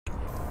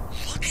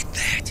Look at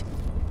that!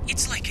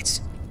 It's like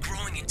it's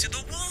growing into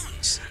the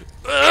wounds.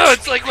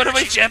 It's like one of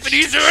my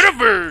Japanese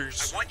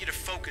universe! I want you to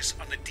focus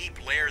on the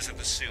deep layers of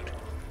the suit.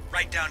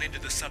 Right down into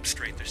the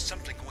substrate. There's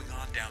something going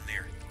on down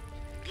there.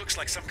 It looks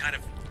like some kind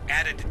of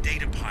added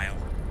data pile.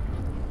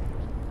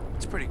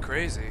 It's pretty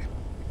crazy.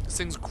 This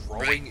thing's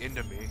growing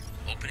into me.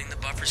 Opening the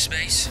buffer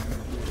space.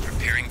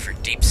 Preparing for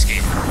deep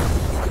scan.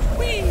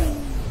 Whee!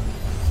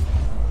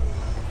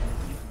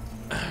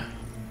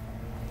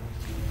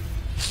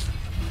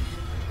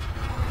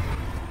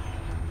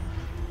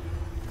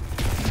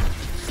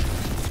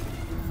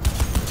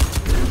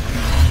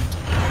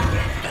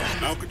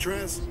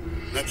 Alcatraz?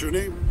 That's your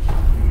name?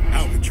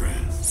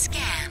 Alcatraz.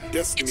 Scan.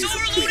 Destiny's It's a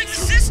overloading the bitch.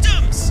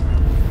 systems!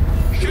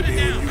 Shut it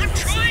down. I'm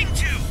trying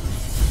to!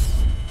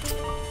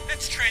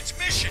 That's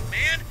transmission,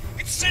 man.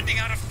 It's sending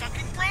out a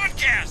fucking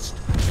broadcast.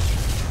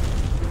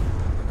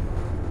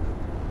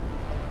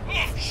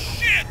 Oh,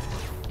 shit!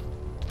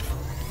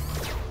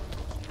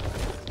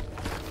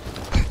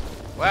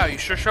 Wow, you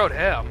sure showed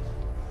him.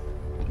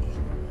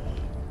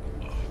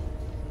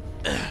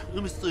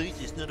 I'm a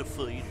scientist, not a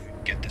fighter.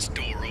 Get this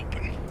door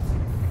open.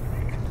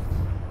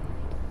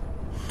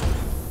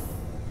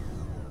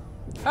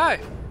 Hi.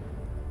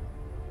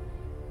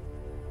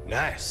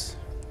 Nice.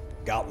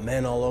 Got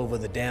men all over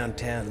the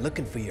downtown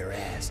looking for your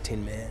ass,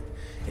 Tin Man.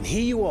 And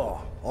here you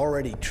are,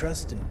 already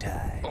trussed and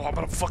tied. Oh, I'm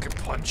gonna fucking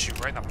punch you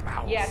right in the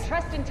mouth. Yeah,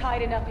 trussed and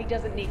tied enough he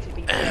doesn't need to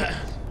be dead.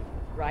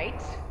 Right?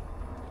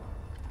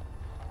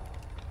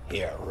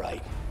 Yeah,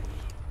 right.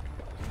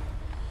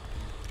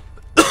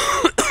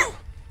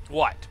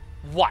 What?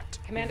 What?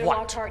 Commander What?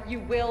 Lockhart, you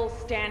will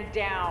stand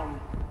down.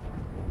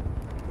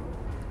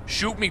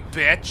 Shoot me,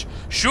 bitch.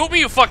 Shoot me,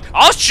 you fuck.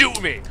 I'll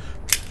shoot me.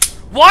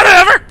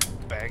 Whatever.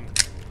 Bang.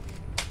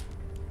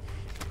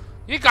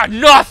 You got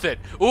nothing.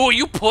 Oh,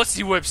 you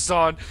pussy whip,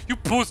 son. You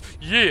puss.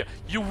 Yeah,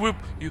 you whip.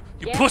 You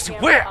Get pussy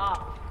him whip.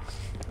 up.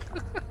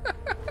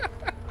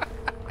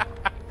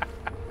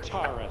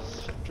 Tara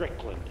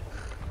Strickland.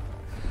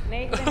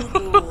 Nathan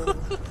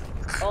Gould.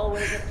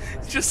 Always a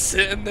pleasure. Just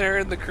sitting there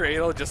in the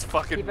cradle, just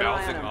fucking Keep an eye on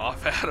mouthing him.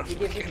 off at him. He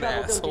gives you fucking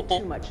trouble, don't do asshole.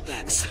 too much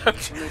damage.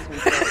 Except, Makes me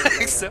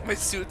feel except my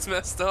suit's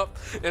messed up,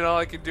 and all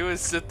I can do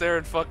is sit there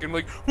and fucking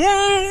like.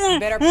 You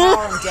better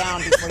power him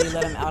down before you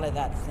let him out of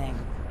that thing.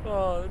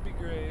 Oh, that'd be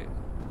great.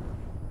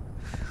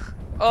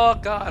 Oh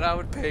God, I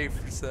would pay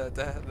for that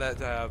to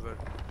happen.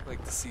 I'd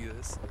like to see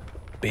this.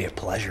 Be a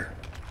pleasure.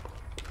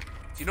 Do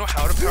you know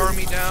how to power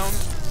me down?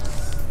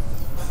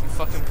 You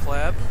fucking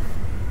pleb.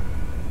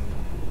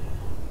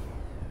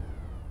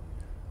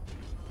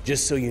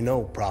 Just so you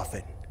know,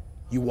 Prophet,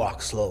 you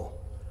walk slow.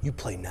 You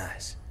play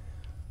nice.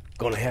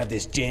 Gonna have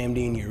this jammed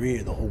in your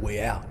ear the whole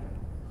way out.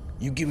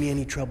 You give me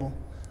any trouble,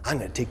 I'm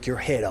gonna take your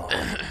head off.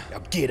 Now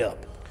get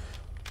up.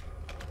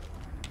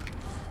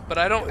 But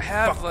I don't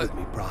have Fuck like. with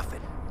me,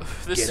 Prophet.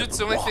 This Get up suit's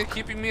and the only thing walk.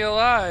 keeping me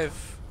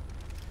alive.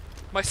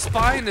 My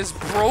spine is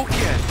broken.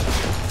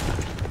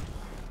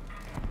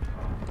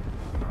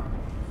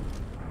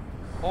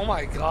 Oh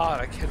my God,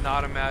 I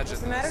cannot imagine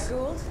What's the this. matter,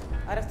 Gould?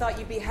 I'd have thought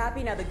you'd be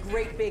happy now the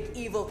great big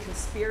evil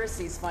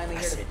conspiracy's finally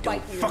here to said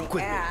bite don't you in fuck the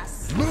with me.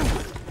 ass.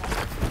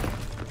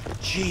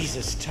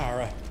 Jesus,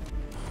 Tara.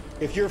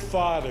 If your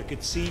father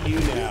could see you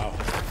now,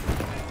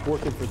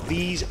 working for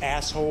these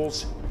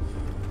assholes.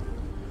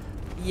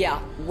 Yeah,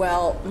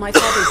 well, my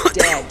father's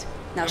dead.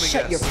 Now Let me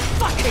shut your guess.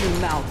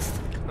 fucking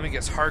mouth. Let me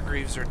guess,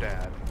 Hargreaves or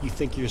Dad? You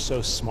think you're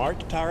so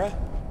smart, Tara?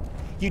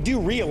 You do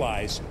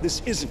realize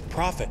this isn't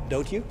Prophet,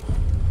 don't you?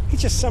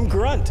 He's just some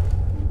grunt.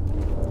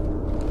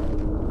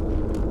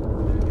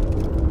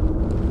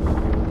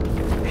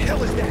 The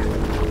hell is that?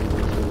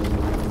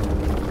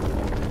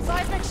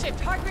 Seismic shift.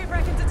 Hargreave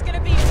reckons it's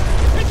gonna be.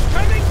 It's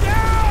coming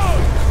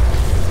down!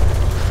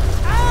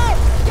 Out!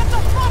 Get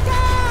the fuck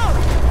out!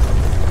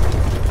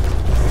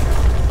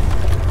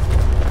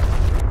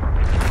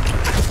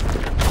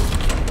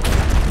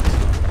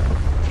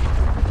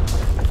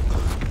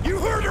 You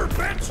heard her,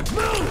 bitch!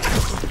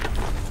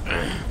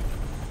 Move!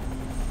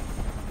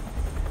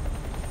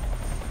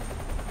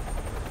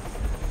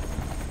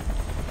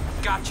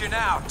 Got you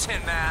now,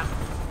 Tin Man.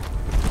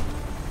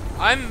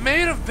 I'm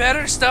made of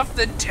better stuff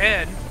than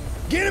 10.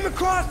 Get him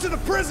across to the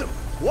prism!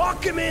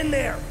 Walk him in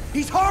there!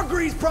 He's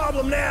Hargreaves'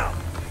 problem now!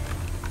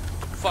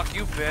 Fuck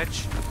you,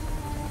 bitch.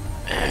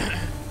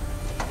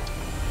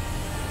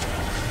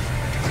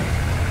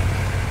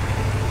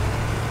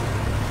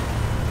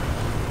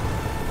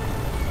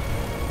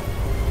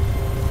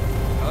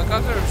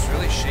 Helicopter's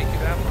really shaky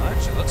that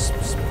much. It looks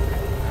smooth.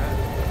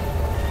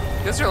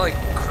 You guys are like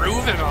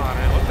grooving on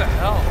it. What the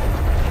hell?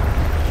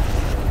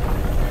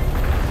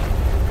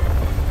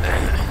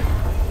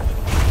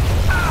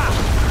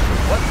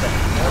 What the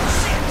hell,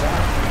 Santa?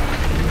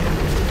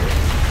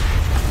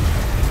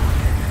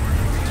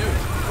 Dude.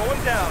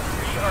 Going down.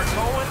 We are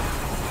going.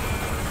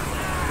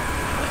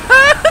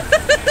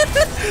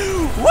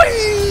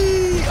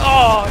 Whee!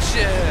 Oh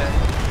shit!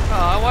 Oh,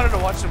 I wanted to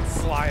watch him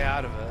fly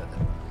out of it.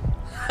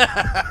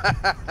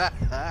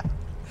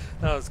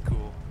 That was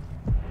cool.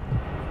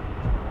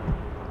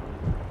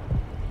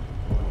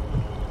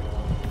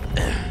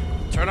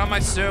 Turn on my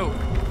suit.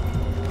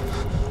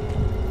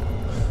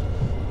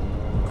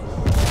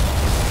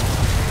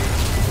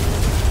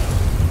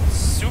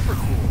 Super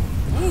cool.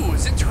 Ooh,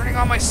 is it turning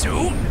on my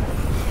suit?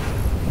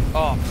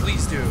 Oh,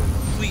 please do.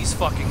 Please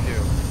fucking do.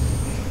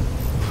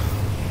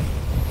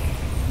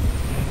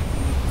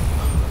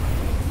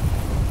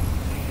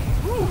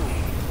 Ooh.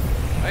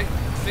 I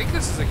think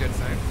this is a good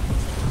thing.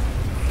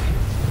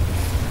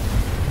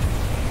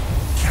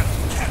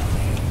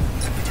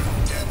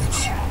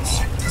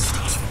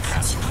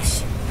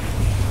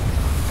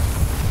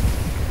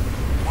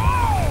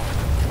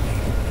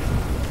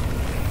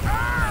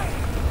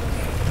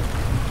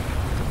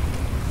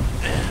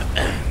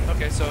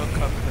 Okay, so I'll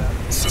cover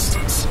that.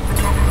 Systems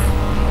recovering.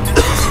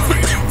 Invasive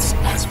agents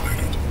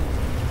isolated.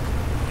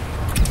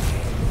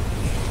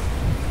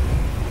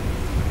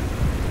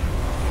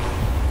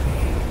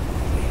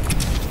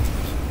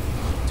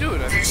 Dude,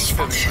 I'm These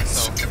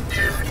functions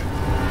impaired.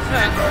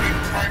 Rerouting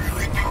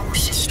primary power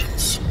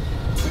systems.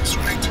 Please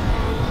wait.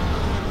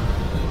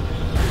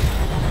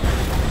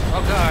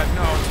 Oh god,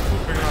 no, it's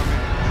pooping on me.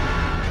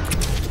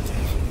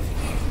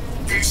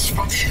 These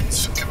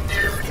functions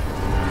impaired.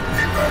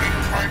 Rerouting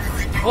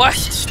primary power What?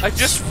 systems. I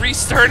just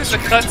restarted the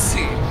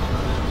cutscene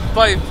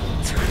by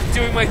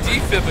doing my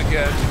defib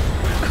again.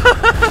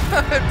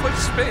 I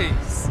pushed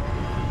space.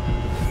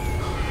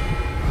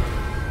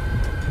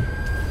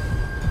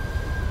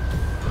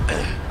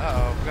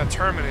 Uh-oh, we got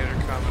Terminator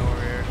coming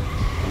over here.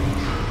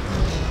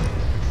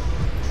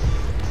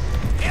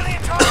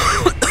 Alien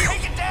target!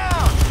 Take it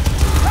down!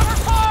 Cover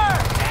fire!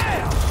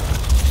 Damn!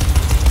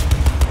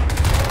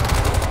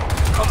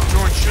 Oh,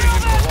 Jordan shooting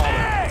into the wall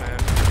there, man.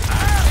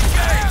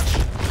 Engage!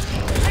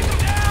 Take him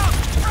down!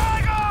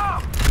 Frag him!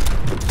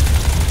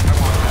 I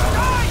want that.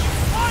 Die, you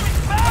flying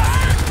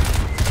bastard!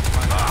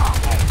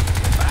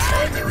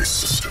 Primary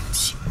systems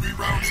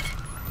rerouted.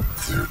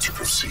 Clear to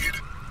proceed.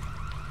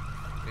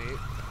 Neat.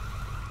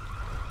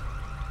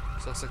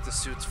 So looks like the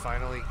suit's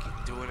finally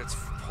doing its,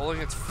 pulling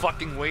its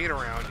fucking weight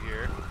around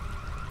here.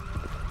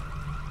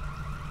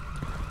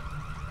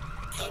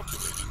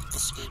 Calculating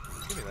escape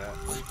route. Give me that.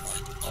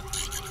 Waypoint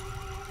updated.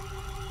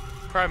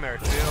 Primary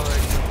field.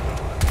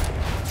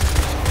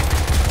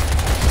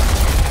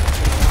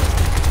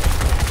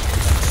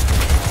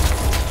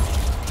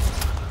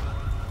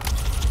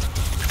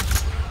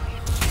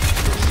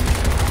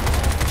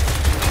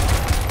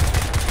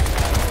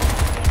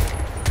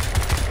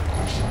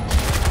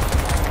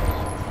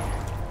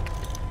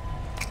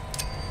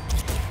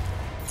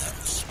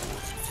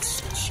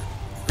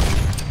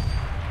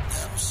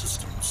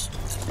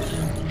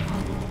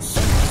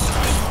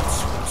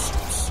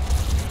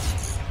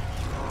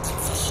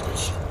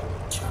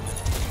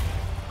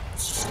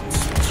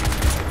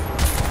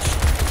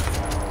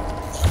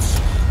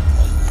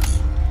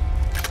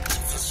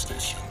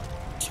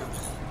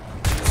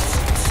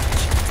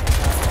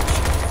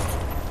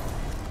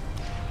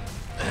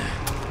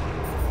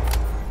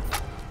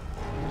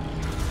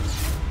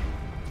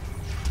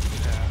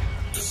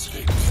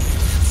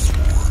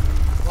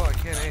 Well, I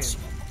can't aim.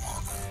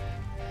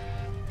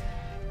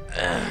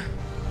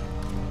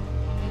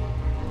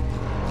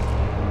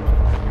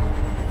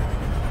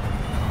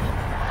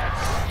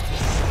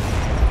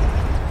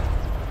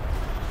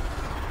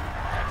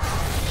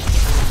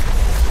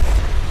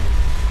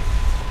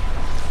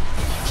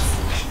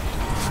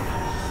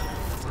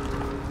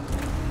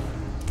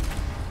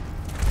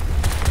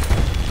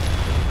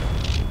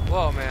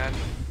 Whoa, man.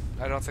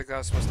 I don't think that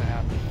was supposed to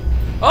happen.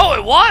 Oh,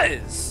 it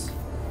was!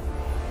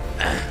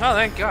 Oh,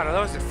 thank God.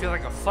 Otherwise, I'd feel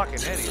like a fucking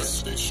idiot.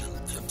 Station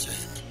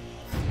contained.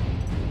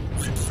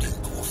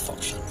 Rebooting core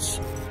functions.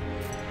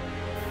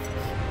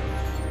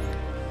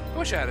 I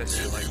wish I had a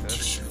suit like Alien this.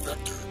 tissue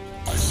vector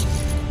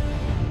isolated.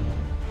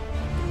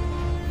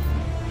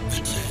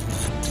 Contained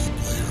in deep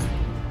layer.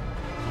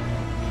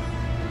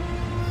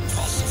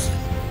 Processing.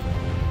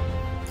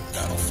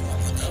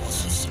 Nanoform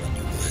analysis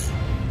underway.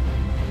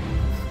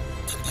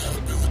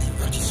 Compatibility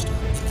register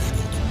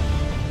enabled.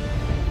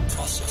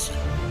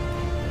 Processing.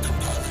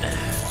 Compiling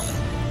file.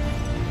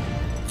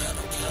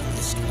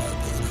 Nanocatalyst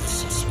liability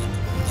assessment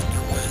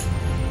underway.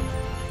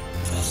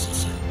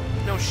 Processing.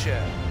 No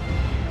shit.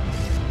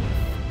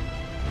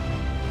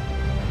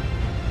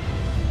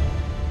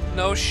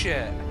 No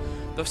shit.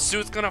 The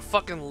suit's gonna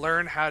fucking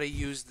learn how to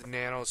use the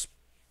nanos.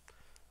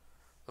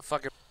 The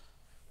fucking.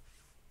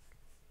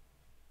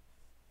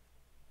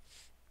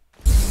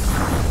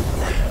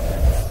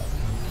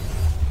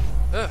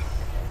 Ugh.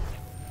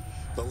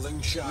 The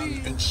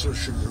Lingshan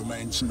insertion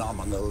remains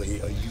nominally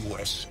a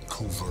U.S.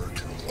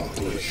 covert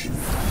operation.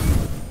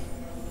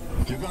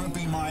 You're gonna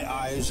be my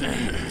eyes and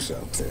ears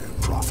out there,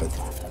 Prophet.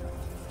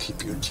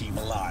 Keep your team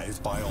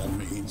alive by all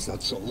means.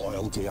 That's a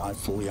loyalty I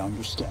fully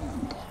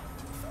understand.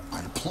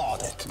 I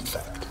applaud it, in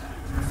fact.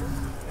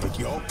 But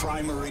your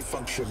primary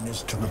function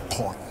is to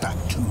report back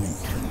to me.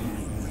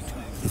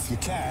 If you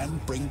can,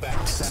 bring back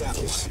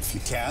Crysis. If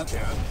you can't,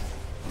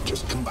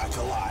 just come back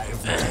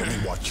alive and tell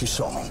me what you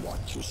saw.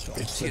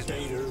 It's the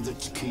data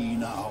that's key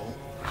now.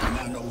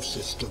 Nano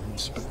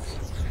systems, but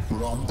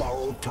we're on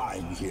borrowed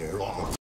time here.